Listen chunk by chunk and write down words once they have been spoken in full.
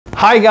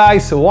Hi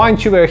guys,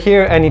 WineTuber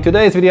here, and in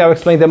today's video I'll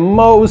explain the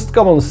most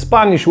common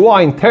Spanish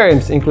wine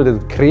terms including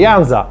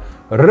Crianza,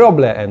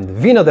 Roble and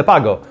Vino de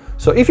Pago.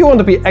 So if you want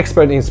to be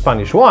expert in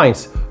Spanish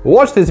wines,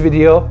 watch this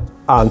video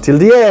until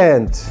the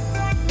end.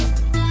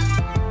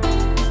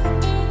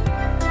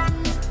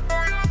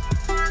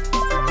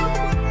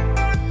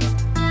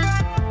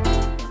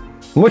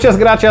 Muchas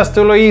gracias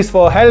to Luis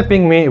for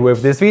helping me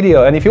with this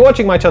video, and if you're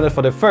watching my channel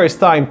for the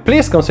first time,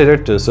 please consider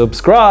to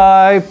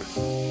subscribe.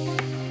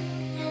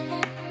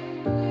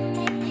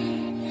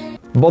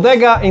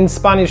 Bodega in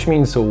Spanish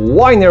means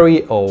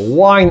winery or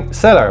wine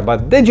cellar,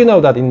 but did you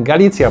know that in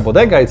Galicia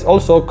bodega is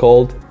also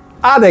called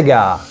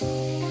adega?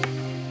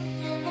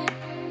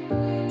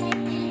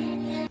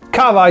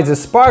 Cava is a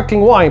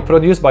sparkling wine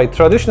produced by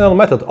traditional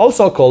method,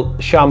 also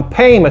called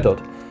champagne method.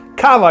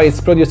 Cava is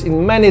produced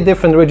in many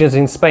different regions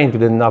in Spain,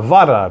 including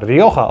Navarra,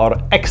 Rioja or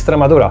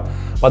Extremadura,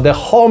 but the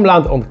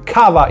homeland of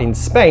Cava in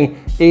Spain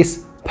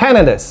is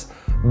Penedes.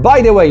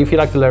 By the way, if you'd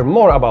like to learn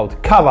more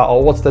about Cava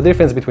or what's the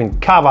difference between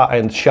Cava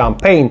and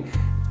Champagne,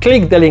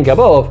 click the link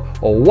above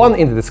or one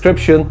in the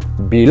description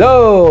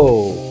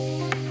below.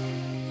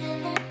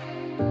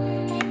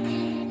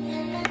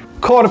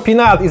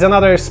 Corpinnat is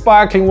another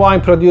sparkling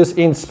wine produced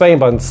in Spain,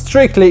 but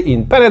strictly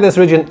in Penedes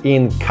region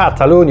in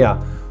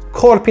Catalonia.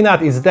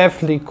 Corpinnat is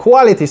definitely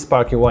quality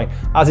sparkling wine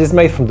as it's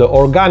made from the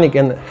organic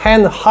and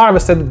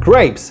hand-harvested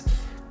grapes.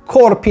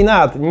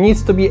 Corpinnat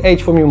needs to be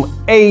aged for minimum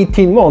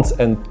 18 months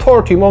and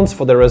 30 months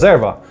for the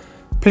Reserva.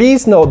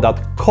 Please note that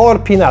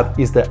Corpinnat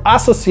is the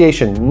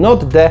association,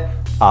 not the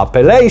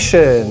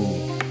appellation.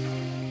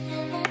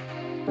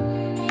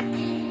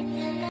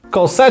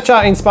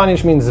 Cosecha in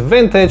Spanish means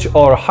vintage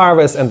or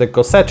harvest, and the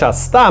Cosecha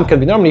stamp can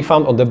be normally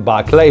found on the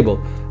back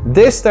label.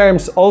 This term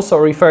also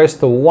refers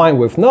to wine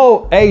with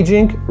no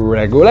aging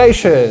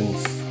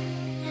regulations.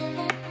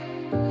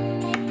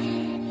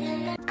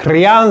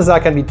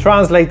 Crianza can be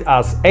translated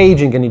as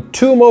aging, and in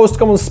two most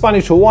common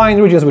Spanish wine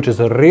regions, which is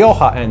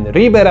Rioja and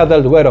Ribera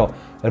del Duero,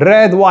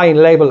 red wine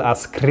labeled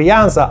as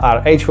Crianza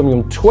are aged for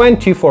minimum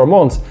 24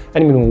 months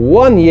and minimum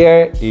 1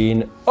 year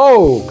in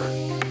oak.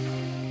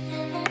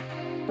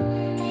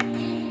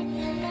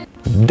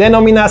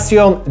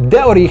 Denominacion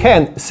de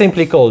Origen,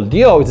 simply called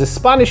DO, is the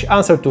Spanish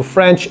answer to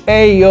French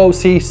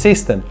AOC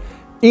system.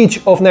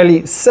 Each of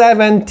nearly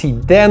 70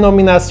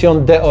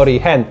 Denominacion de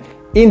Origen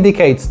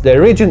indicates the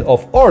region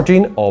of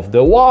origin of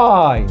the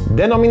wine.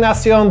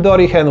 Denominacion de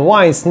Origen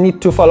wines need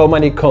to follow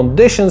many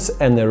conditions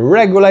and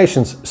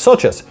regulations,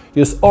 such as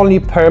use only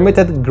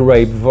permitted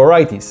grape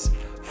varieties,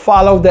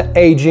 follow the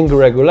aging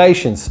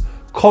regulations,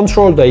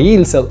 control the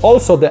yields and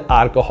also the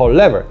alcohol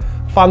level.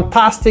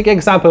 Fantastic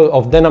examples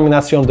of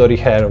Denominacion de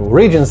Origen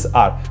regions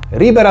are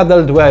Ribera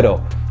del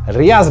Duero,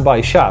 Rías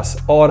Baixas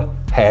or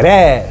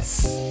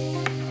Jerez.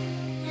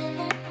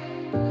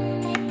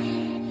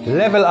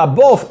 Level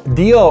above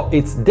DO,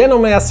 it's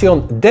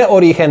Denominacion de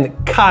Origen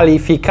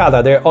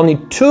Calificada. There are only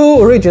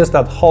two regions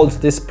that hold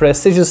this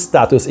prestigious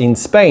status in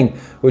Spain,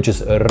 which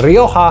is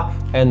Rioja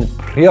and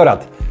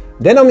Priorat.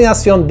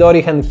 Denominacion de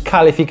Origen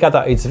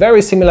Calificada is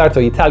very similar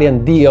to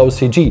Italian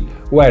DOCG,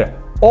 where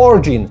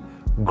origin,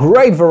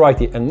 grape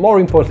variety and more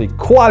importantly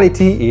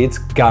quality is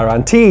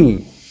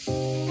guaranteed.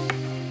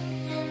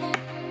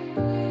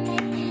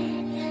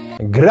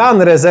 Gran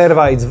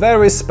Reserva is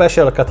very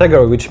special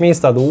category, which means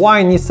that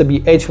wine needs to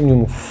be aged for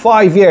minimum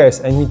 5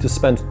 years and need to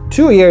spend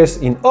 2 years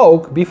in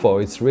oak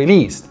before it's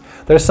released.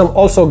 There's some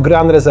also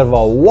Gran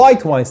Reserva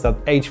white wines that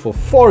age for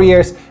 4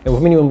 years and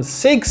with minimum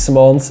 6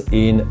 months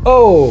in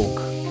oak.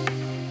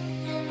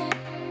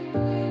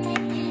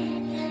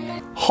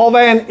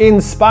 Joven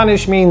in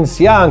Spanish means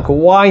young.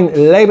 Wine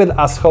labeled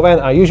as Joven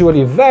are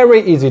usually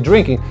very easy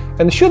drinking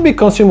and should be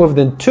consumed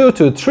within 2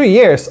 to 3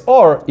 years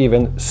or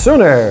even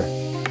sooner.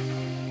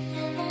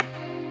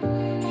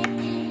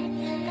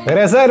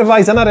 Reserva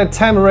is another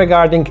term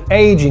regarding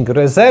aging.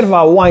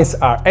 Reserva wines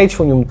are aged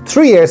for minimum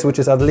 3 years, which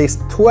is at least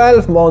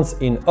 12 months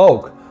in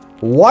oak.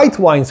 White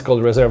wines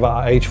called Reserva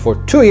are aged for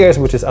 2 years,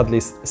 which is at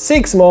least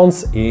 6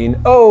 months in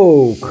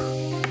oak.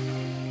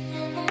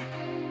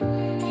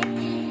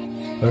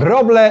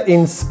 Roble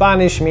in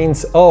Spanish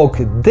means oak.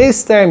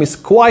 This term is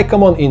quite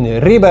common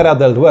in Ribera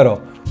del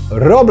Duero.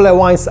 Roble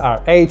wines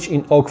are aged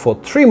in oak for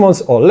 3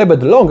 months or a little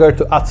bit longer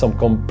to add some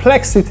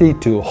complexity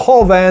to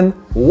Joven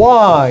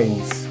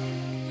wines.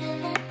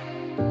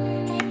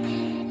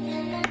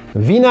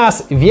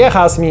 Vinas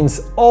Viejas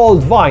means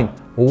old wine.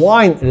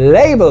 Wine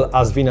labeled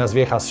as Vinas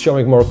Viejas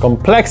showing more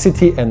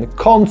complexity and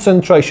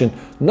concentration,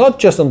 not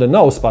just on the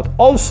nose but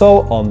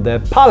also on the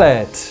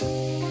palate.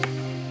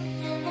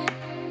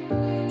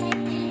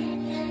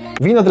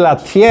 Vino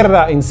de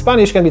Tierra in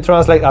Spanish can be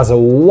translated as a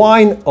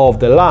wine of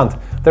the land.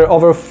 There are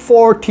over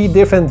 40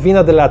 different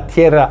Vino de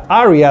Tierra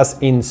areas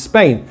in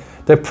Spain.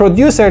 The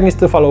producer needs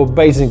to follow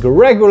basic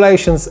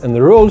regulations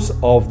and rules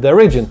of the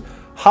region.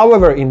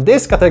 However, in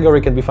this category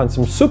can be found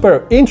some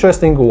super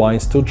interesting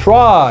wines to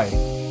try.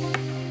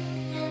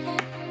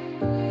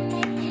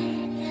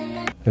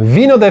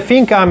 Vino de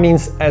Finca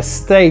means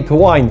estate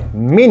wine,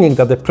 meaning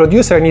that the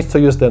producer needs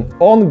to use their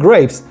own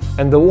grapes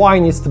and the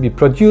wine needs to be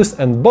produced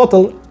and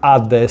bottled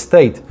at the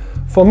estate.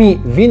 For me,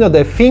 Vino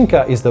de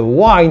Finca is the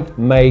wine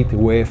made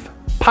with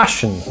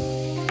passion.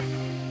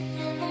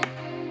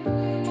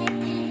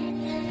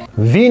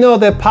 Vino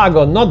de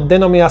Pago, not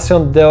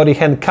Denominacion de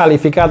Origen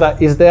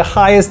Calificada, is the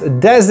highest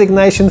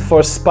designation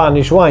for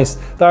Spanish wines.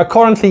 There are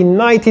currently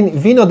 19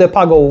 Vino de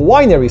Pago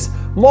wineries,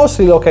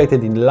 mostly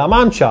located in La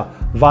Mancha,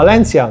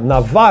 Valencia,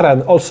 Navarra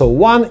and also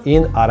one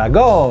in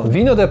Aragon.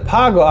 Vino de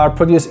Pago are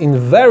produced in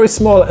very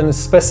small and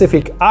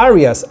specific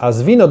areas,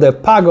 as Vino de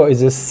Pago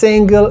is a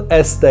single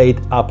estate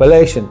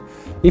appellation.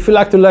 If you'd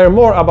like to learn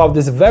more about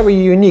this very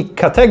unique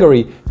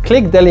category,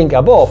 click the link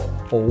above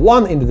or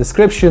one in the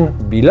description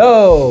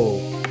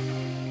below.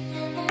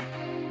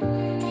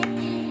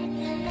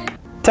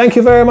 Thank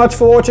you very much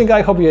for watching,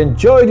 I hope you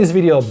enjoyed this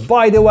video.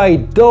 By the way,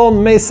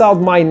 don't miss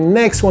out my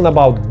next one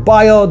about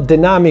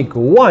biodynamic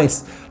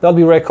wines. That'll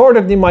be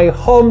recorded in my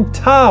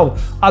hometown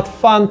at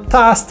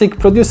fantastic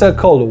producer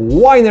called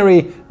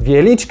Winery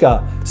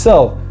Wieliczka.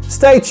 So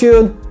stay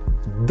tuned,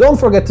 don't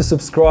forget to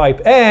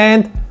subscribe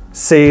and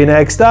see you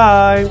next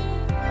time!